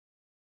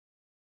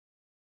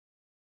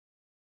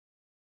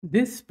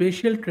This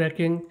spatial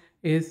tracking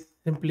is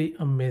simply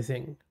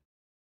amazing.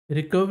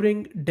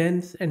 Recovering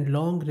dense and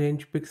long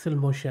range pixel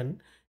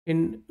motion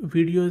in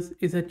videos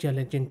is a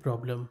challenging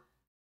problem.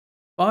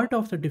 Part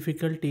of the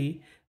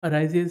difficulty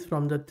arises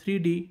from the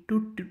 3D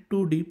to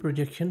 2D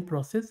projection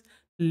process,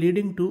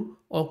 leading to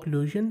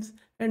occlusions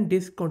and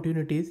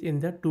discontinuities in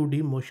the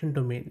 2D motion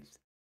domains.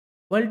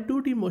 While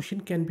 2D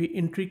motion can be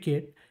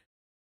intricate,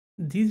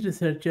 these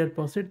researchers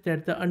posit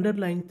that the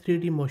underlying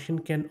 3D motion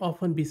can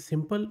often be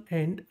simple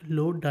and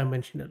low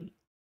dimensional.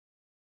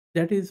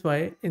 That is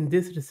why in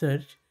this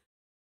research,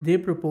 they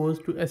propose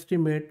to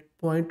estimate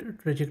point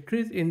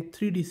trajectories in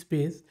 3D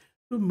space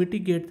to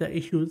mitigate the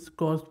issues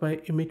caused by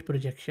image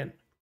projection.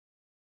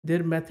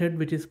 Their method,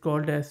 which is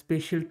called as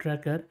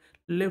SpatialTracker,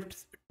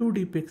 lifts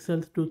 2D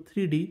pixels to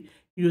 3D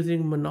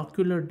using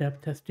monocular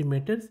depth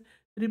estimators,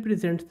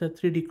 represents the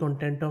 3D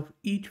content of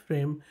each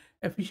frame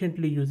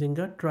efficiently using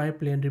a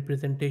triplane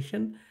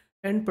representation,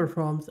 and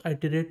performs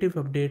iterative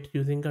updates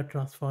using a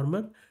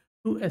transformer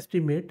to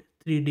estimate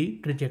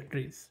 3D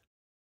trajectories.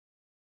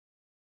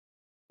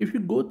 If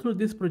you go through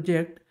this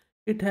project,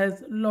 it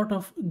has a lot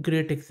of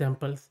great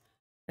examples.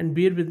 And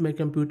bear with my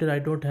computer, I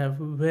don't have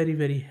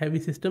very heavy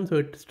system, so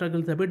it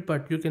struggles a bit,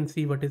 but you can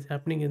see what is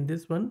happening in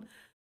this one.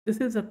 This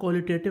is a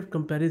qualitative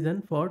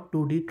comparison for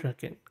 2D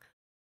tracking.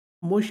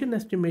 Motion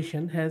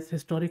estimation has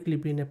historically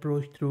been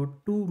approached through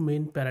two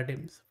main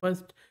paradigms.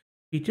 First,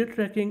 feature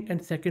tracking,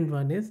 and second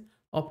one is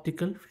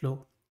optical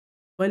flow.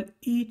 While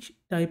each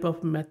type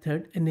of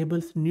method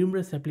enables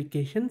numerous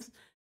applications,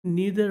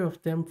 neither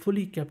of them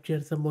fully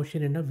captures the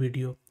motion in a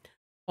video.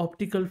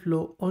 Optical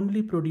flow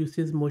only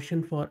produces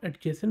motion for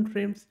adjacent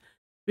frames,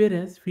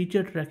 whereas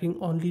feature tracking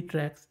only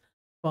tracks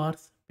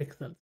sparse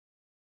pixels.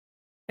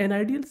 An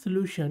ideal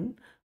solution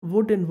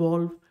would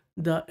involve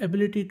the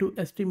ability to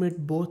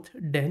estimate both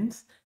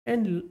dense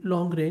and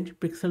long range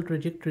pixel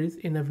trajectories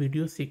in a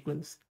video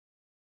sequence.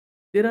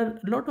 There are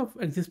a lot of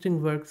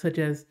existing work such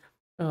as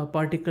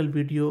particle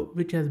video,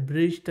 which has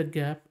bridged the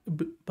gap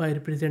by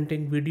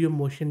representing video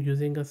motion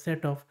using a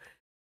set of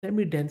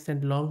semi-dense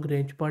and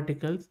long-range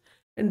particles.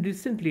 And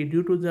recently,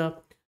 due to the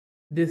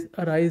this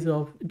arise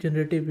of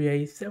generative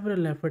AI,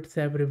 several efforts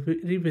have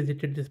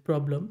revisited this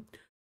problem,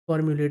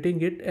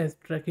 formulating it as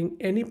tracking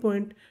any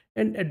point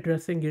and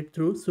addressing it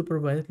through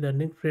supervised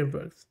learning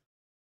frameworks.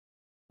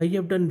 I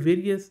have done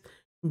various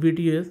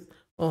videos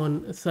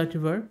on such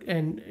work,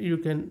 and you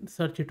can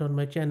search it on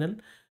my channel.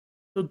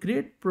 So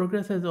great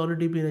progress has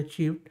already been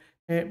achieved,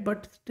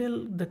 but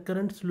still the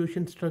current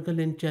solutions struggle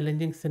in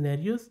challenging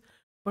scenarios,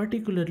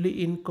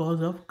 particularly in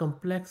cause of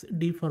complex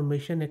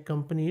deformation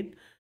accompanied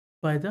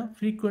by the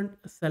frequent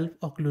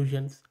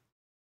self-occlusions.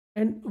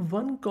 And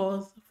one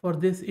cause for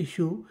this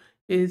issue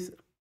is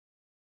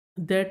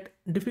that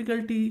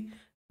difficulty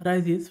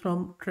arises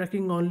from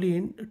tracking only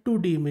in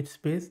 2D image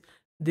space,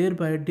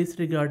 thereby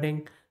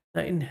disregarding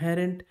the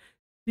inherent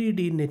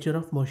 3D nature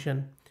of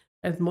motion.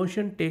 As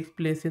motion takes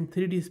place in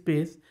 3D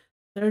space,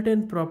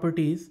 certain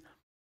properties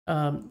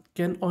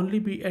can only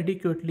be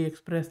adequately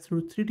expressed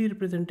through 3D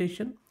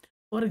representation.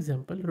 For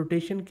example,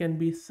 rotation can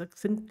be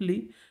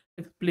succinctly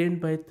explained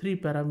by three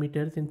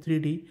parameters in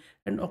 3D,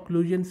 and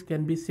occlusions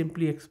can be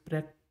simply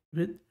expressed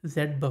with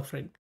Z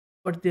buffering,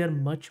 but they are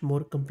much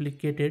more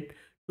complicated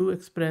to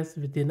express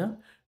within a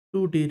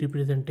 2D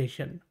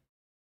representation.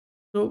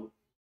 So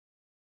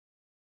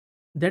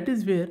that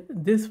is where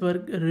this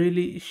work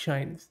really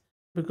shines,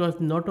 because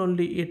not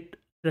only it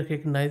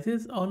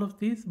recognizes all of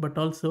these, but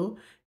also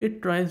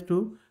it tries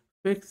to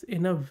fix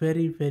in a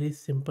very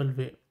simple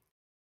way.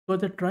 So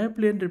the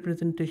triplane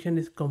representation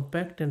is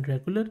compact and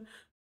regular,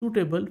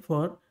 suitable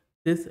for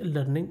this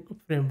learning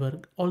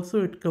framework.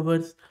 Also, it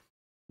covers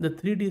the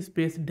 3D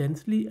space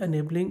densely,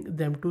 enabling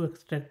them to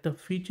extract the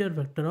feature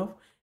vector of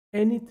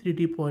any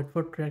 3D point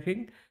for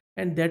tracking,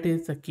 and that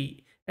is the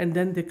key. And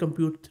then they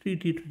compute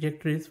 3D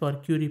trajectories for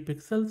Curie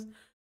pixels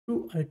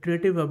through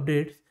iterative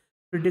updates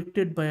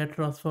predicted by a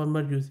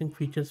transformer using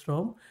features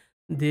from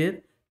their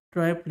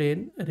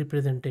triplane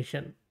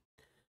representation.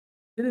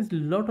 There is a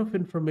lot of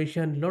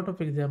information, lot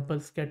of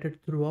examples scattered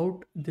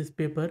throughout this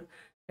paper,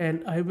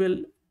 and I will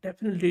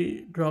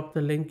definitely drop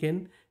the link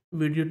in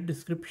video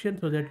description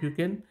so that you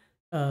can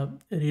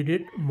read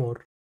it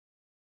more.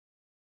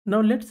 Now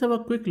let's have a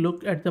quick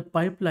look at the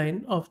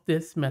pipeline of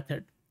this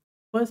method.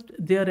 First,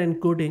 they are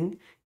encoding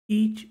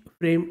each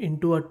frame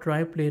into a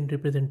triplane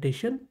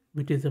representation,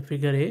 which is a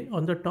figure A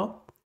on the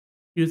top,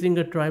 using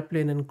a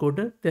triplane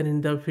encoder. Then in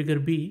the figure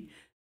B,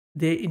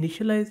 they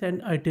initialize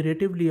and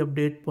iteratively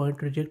update point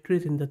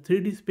trajectories in the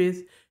 3D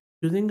space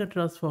using a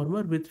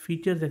transformer with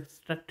features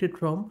extracted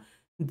from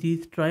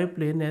these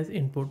triplane as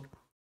input.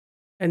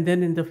 And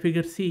then in the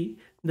figure C,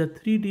 the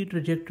 3D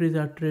trajectories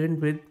are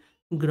trained with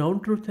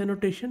ground truth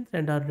annotations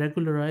and are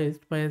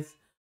regularized by as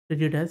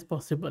rigid as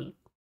possible.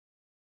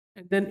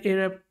 And then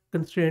ARAP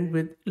constraint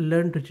with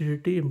learned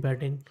rigidity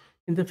embedding.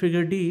 In the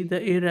figure D, the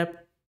ARAP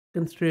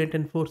constraint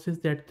enforces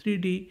that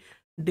 3D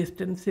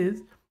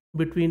distances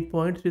between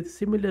points with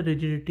similar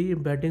rigidity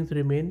embeddings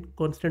remain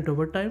constant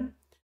over time.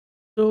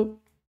 So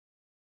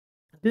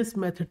This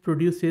method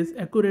produces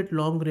accurate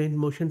long-range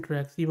motion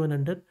tracks even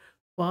under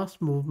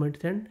fast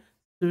movements and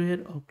severe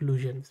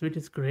occlusions, which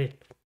is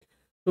great.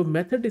 So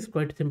method is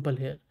quite simple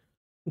here.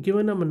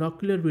 Given a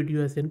monocular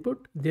video as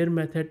input, their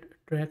method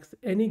tracks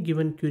any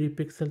given Curie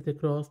pixels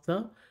across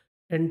the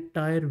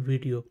entire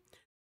video,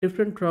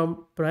 different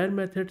from prior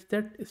methods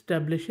that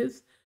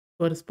establishes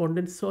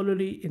correspondence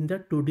solely in the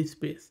 2D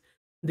space.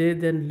 They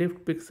then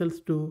lift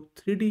pixels to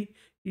 3D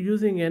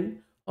using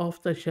an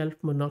off-the-shelf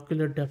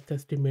monocular depth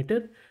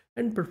estimator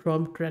and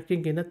perform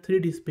tracking in a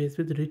 3D space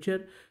with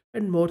richer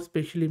and more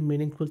spatially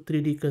meaningful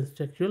 3D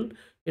conceptual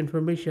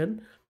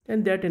information,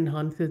 and that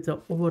enhances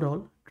the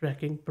overall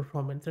tracking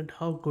performance. And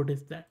how good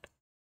is that?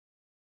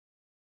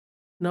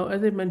 Now,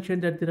 as I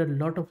mentioned that there are a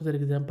lot of other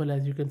examples,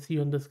 as you can see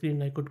on the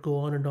screen. I could go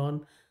on and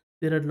on.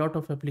 There are a lot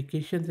of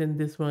applications in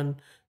this one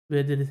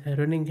where there is a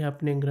running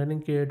happening,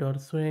 running kid or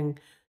swing,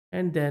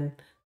 and then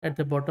at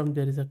the bottom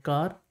there is a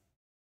car.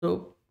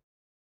 So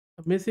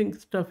amazing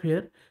stuff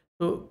here.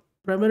 So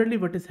primarily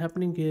what is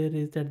happening here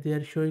is that they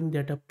are showing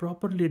that a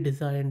properly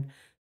designed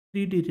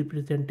 3D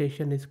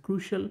representation is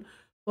crucial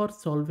for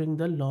solving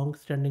the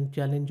long-standing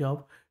challenge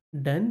of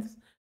dense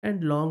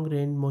and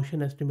long-range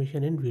motion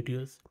estimation in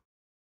videos.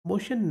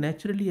 Motion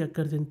naturally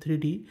occurs in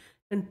 3D,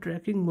 and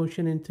tracking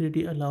motion in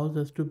 3D allows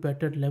us to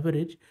better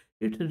leverage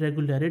its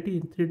regularity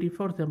in 3D,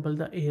 for example,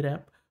 the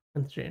ARAP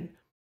constraint.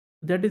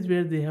 That is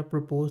where they have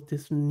proposed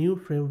this new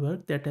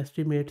framework that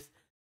estimates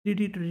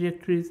 3D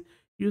trajectories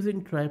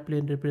using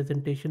triplane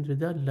representations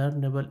with a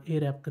learnable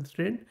ARAP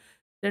constraint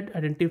that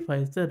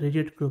identifies the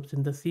rigid groups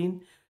in the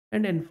scene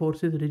and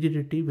enforces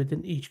rigidity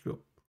within each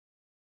group.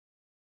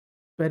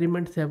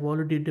 Experiments have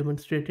already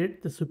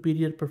demonstrated the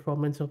superior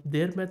performance of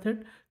their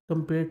method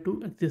compared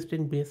to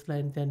existing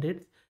baselines and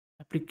its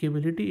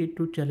applicability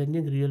to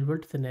challenging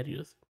real-world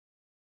scenarios.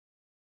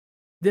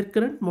 Their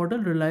current model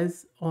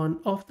relies on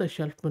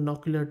off-the-shelf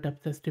monocular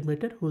depth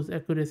estimator whose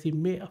accuracy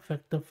may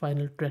affect the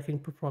final tracking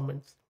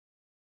performance.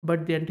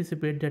 But they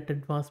anticipate that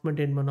advancement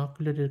in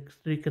monocular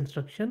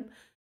reconstruction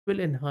will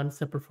enhance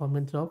the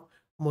performance of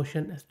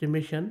motion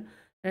estimation,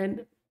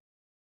 and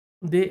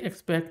they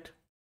expect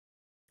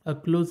a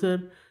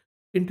closer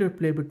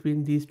interplay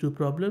between these two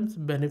problems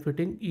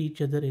benefiting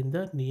each other in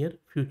the near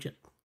future.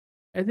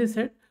 As I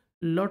said,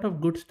 a lot of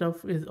good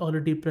stuff is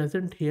already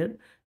present here,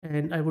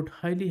 and I would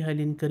highly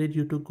encourage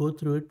you to go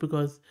through it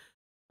because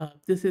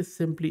this is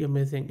simply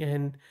amazing.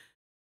 And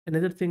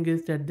another thing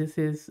is that this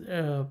is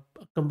a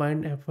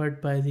combined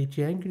effort by the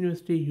Chiang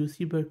University,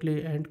 UC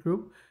Berkeley, and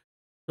group.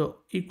 So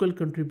equal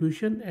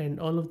contribution, and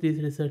all of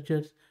these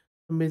researchers,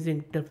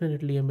 amazing,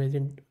 definitely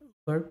amazing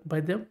work by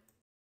them.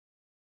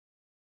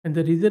 And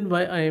the reason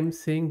why I am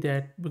saying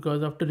that,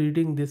 because after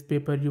reading this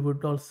paper, you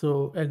would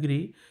also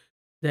agree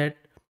that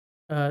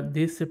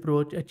this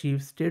approach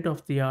achieves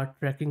state-of-the-art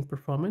tracking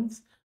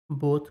performance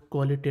both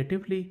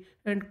qualitatively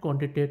and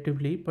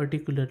quantitatively,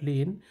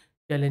 particularly in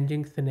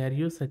challenging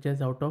scenarios such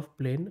as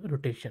out-of-plane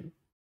rotation.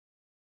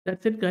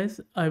 That's it,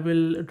 guys. I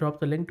will drop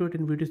the link to it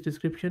in video's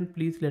description.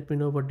 Please let me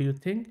know what do you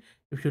think.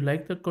 If you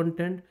like the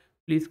content,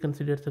 please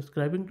consider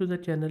subscribing to the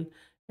channel.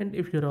 And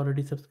if you're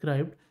already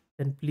subscribed,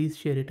 then please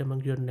share it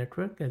among your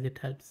network as it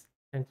helps.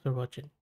 Thanks for watching.